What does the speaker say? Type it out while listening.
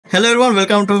Hello everyone,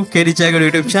 welcome to Jeda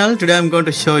YouTube channel. Today I'm going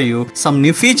to show you some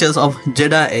new features of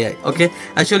Jeda AI. Okay,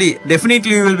 actually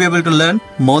definitely you will be able to learn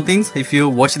more things if you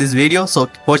watch this video. So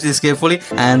watch this carefully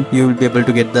and you will be able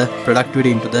to get the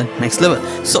productivity into the next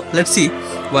level. So let's see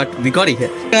what we got here.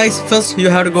 Guys, first you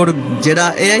have to go to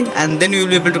Jeda AI and then you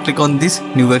will be able to click on this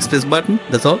new workspace button.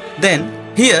 That's all. Then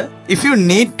here, if you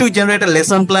need to generate a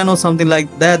lesson plan or something like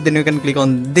that, then you can click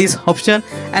on this option,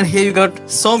 and here you got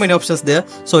so many options there.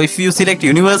 So if you select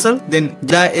universal, then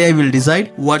Jeda AI will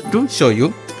decide what to show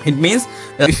you. It means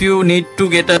if you need to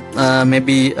get a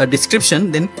maybe a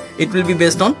description, then it will be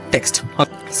based on text.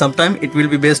 Sometimes it will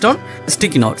be based on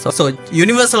sticky notes. So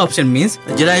universal option means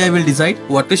Jeda AI will decide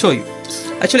what to show you.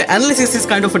 Actually, analysis is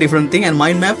kind of a different thing, and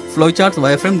mind map, flowcharts,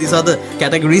 wireframe, these are the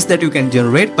categories that you can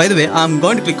generate. By the way, I'm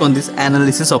going to click on this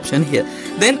analysis option here.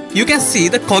 Then you can see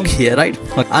the cog here, right?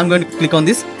 I'm going to click on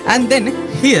this, and then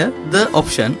here the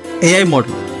option AI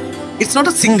model. It's not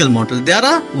a single model. There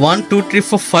are 1, 2, 3,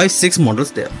 4, 5, 6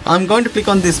 models there. I'm going to click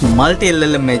on this multi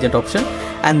LLM agent option,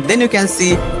 and then you can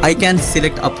see I can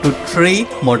select up to 3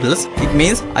 models. It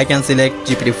means I can select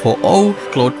GPT-4o,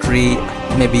 Claude 3,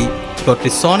 maybe Claude 3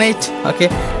 Sonnet, okay,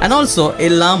 and also a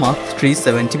Llama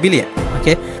 370 billion,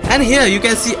 okay. And here you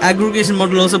can see aggregation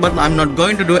model also, but I'm not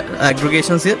going to do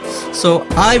aggregations here. So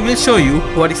I will show you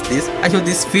what is this. Actually,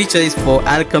 this feature is for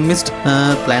Alchemist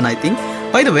plan, I think.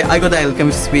 By the way, I got the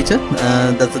Alchemist feature.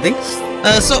 That's the thing.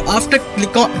 So after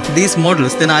click on these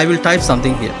models, then I will type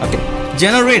something here. Okay,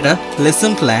 generate a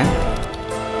lesson plan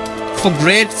for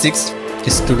grade 6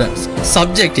 students.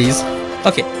 Subject is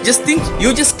okay. Just think,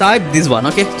 you just type this one.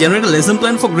 Okay, generate a lesson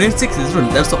plan for grade 6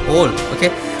 students. That's all.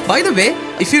 Okay. By the way,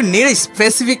 if you need a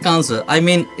specific answer, I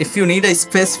mean, if you need a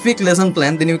specific lesson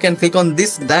plan, then you can click on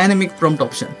this dynamic prompt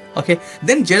option. Okay,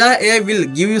 then Jeda AI will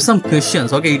give you some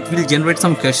questions. Okay, it will generate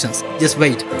some questions. Just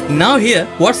wait. Now here,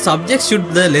 what subject should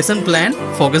the lesson plan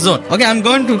focus on? Okay, I'm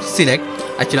going to select.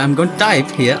 Actually, I'm going to type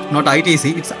here, not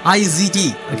ITC, it's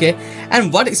IZT. Okay,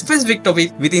 and what specific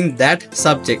topic within that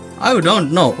subject? I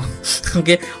don't know.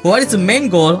 Okay, what is the main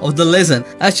goal of the lesson?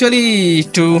 Actually,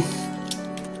 to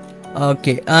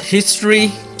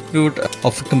history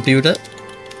of a computer.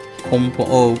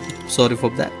 Oh, sorry for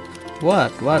that.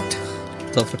 What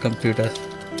of a computer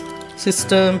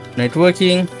system,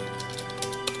 networking,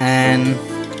 and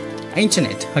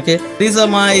internet. Okay, these are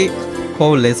my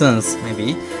core lessons,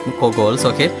 maybe core goals.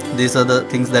 Okay, these are the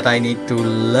things that I need to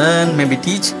learn, maybe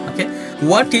teach. Okay,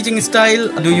 what teaching style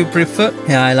do you prefer?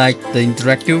 Yeah, I like the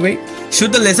interactive way.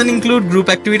 Should the lesson include group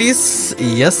activities?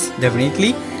 Yes,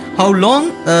 definitely. How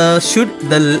long should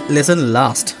the lesson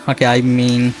last? Okay, I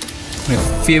mean,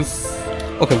 okay,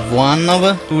 1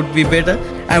 hour would be better.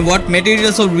 And what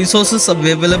materials or resources are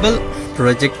available?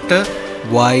 Projector,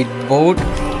 whiteboard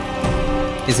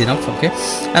is enough. Okay,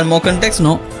 and more context?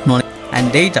 No.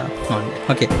 And data? No.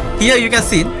 Okay, here you can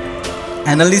see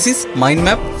analysis, mind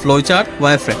map, flowchart,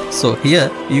 wireframe. So here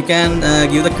you can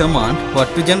give the command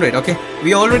what to generate. Okay,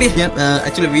 we already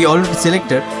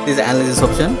selected this analysis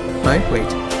option, right? Wait.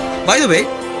 By the way,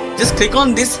 just click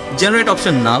on this generate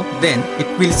option now, then it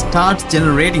will start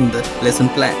generating the lesson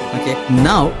plan. Okay,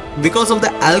 now because of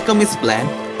the Alchemist plan,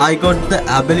 I got the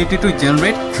ability to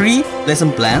generate 3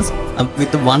 lesson plans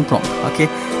with the 1 prompt. Okay,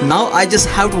 now I just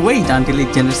have to wait until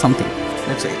it generates something.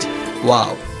 That's it.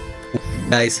 Wow,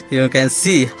 guys, you can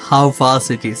see how fast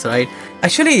it is, right?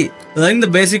 Actually, learning the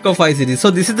basic of ICT. So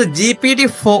this is the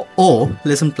GPT-4o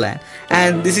lesson plan,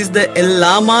 and this is the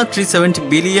Llama 370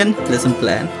 billion lesson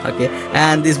plan. Okay,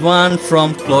 and this one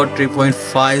from Claude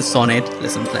 3.5 Sonnet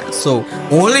lesson plan. So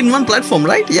all in one platform,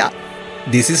 right? Yeah.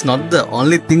 This is not the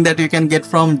only thing that you can get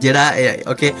from Jeda AI.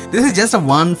 Okay, this is just a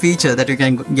one feature that you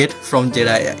can get from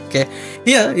Jeda AI. Okay,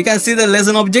 here you can see the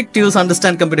lesson objectives: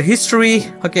 understand computer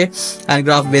history, okay, and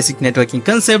graph basic networking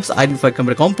concepts, identify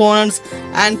computer components,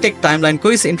 and take timeline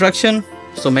quiz interaction.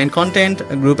 So main content,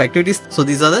 group activities. So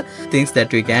these are the things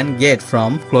that we can get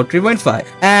from Claude 3.5.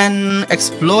 And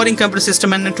exploring computer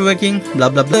system and networking, blah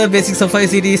blah blah, basics of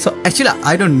ICT. So actually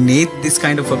I don't need this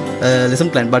kind of a lesson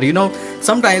plan, but you know,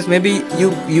 sometimes maybe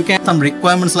you can some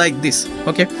requirements like this.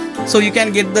 Okay, so you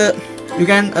can get the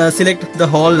select the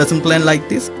whole lesson plan like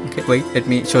this. Okay, wait, let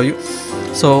me show you.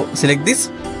 So select this,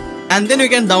 and then you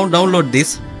can download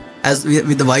this as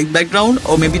with the white background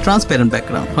or maybe transparent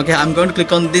background. Okay, I'm going to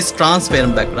click on this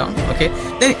transparent background. Okay,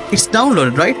 then it's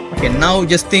downloaded, right? Okay, now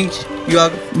just think you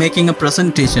are making a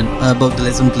presentation about the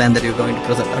lesson plan that you're going to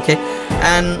present. Okay,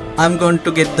 and I'm going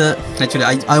to get the, actually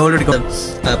I already got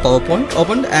the PowerPoint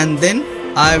opened, and then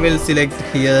I will select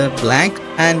here blank,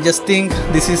 and just think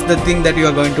this is the thing that you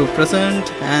are going to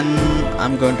present, and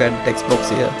I'm going to add text box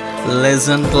here.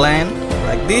 lesson plan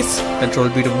like this. Control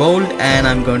B to bold, and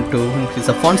I'm going to increase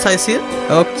the font size here.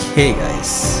 Okay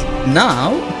guys,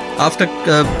 now after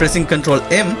pressing Control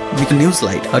M, we can new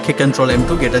slide. Okay, Control M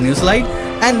to get a new slide,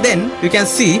 and then you can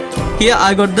see here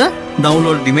I got the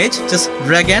downloaded image. Just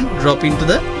drag and drop into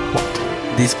the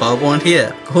this PowerPoint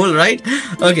here. Cool, right?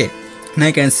 Okay, now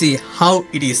you can see how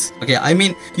it is. Okay, I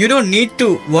mean, you don't need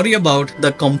to worry about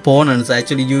the components.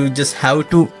 Actually, you just have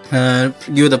to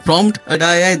give the prompt Jeda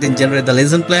AI, then generate the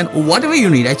lesson plan, whatever you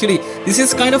need. Actually, this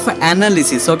is kind of an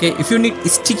analysis. Okay, if you need a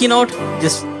sticky note,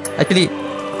 just actually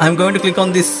I'm going to click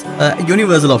on this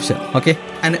universal option. Okay,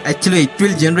 and actually it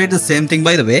will generate the same thing,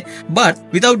 by the way, but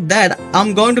without that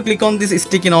I'm going to click on this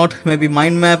sticky note, maybe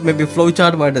mind map, maybe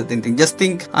flowchart, whatever thing. Just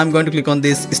think I'm going to click on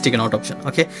this sticky note option.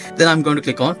 Okay, then I'm going to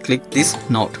click this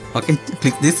note. Okay,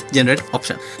 click this generate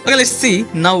option. Okay, let's see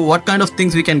now what kind of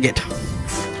things we can get.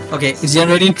 Okay, it's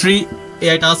generating 3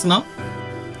 AI tasks now.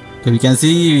 Okay, we can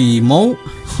see more.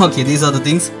 Okay, these are the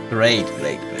things. Great.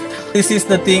 This is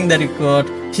the thing that you got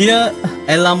here.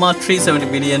 Llama 370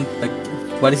 billion. Like,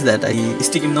 what is that? A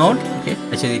sticky note. Okay,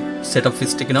 actually set up with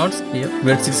sticky notes here.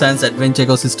 Weird science adventure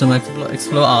ecosystem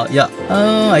explore. Yeah.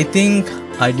 I think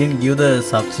I didn't give the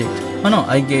subject. Oh no,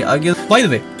 I gave. By the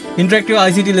way, interactive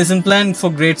ICT lesson plan for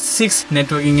grade 6,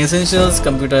 networking essentials,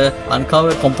 computer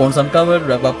uncovered, compounds uncovered,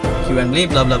 wrap up Q&A,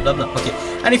 blah blah blah blah. Okay,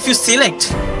 and if you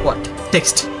select what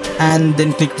text and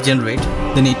then click generate,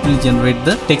 then it will generate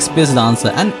the text-based answer.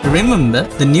 And remember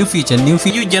the new feature,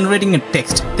 you generating a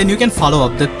text, then you can follow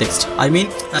up the text. I mean,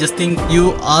 just think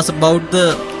you ask about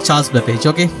the Charles Web page.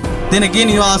 Okay, then again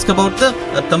you ask about the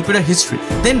computer history,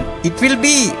 then it will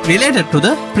be related to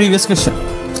the previous question.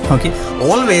 Okay,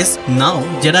 always now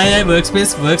Jeda AI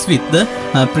workspace works with the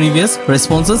previous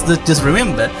responses. Just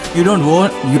remember, you don't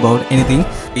worry about anything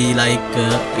be like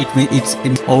it's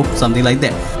in or something like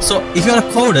that. So if you are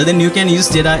a coder, then you can use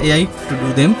Jeda AI to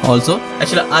do them also.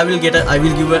 Actually, I will give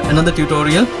another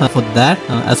tutorial for that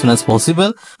as soon as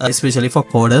possible, especially for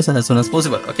coders as soon as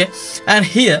possible. Okay, and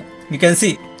here you can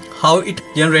see how it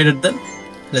generated the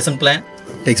lesson plan,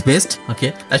 text based.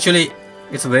 Okay, actually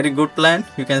it's a very good plan,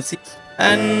 you can see.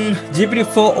 And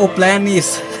GPT-4o plan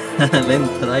is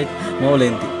length, right? More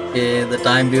lengthy. Okay, the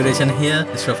time duration here,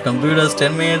 history of computers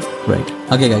 10 minutes. Right.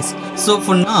 Okay guys, so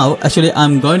for now actually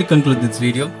I'm going to conclude this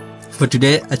video for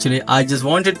today. Actually, I just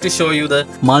wanted to show you the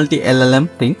multi LLM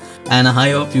thing, and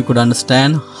I hope you could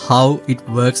understand how it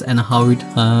works and how it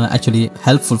actually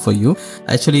helpful for you.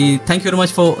 Actually, thank you very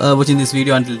much for watching this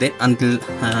video until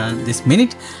this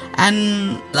minute,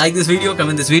 and like this video,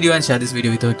 comment this video, and share this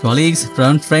video with your colleagues,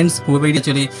 friends, whoever it is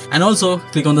actually. And also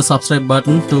click on the subscribe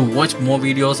button to watch more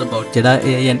videos about Jeda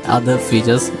AI and other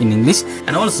features in English,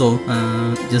 and also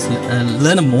just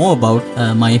learn more about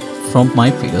my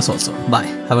videos also.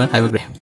 Bye. Have a great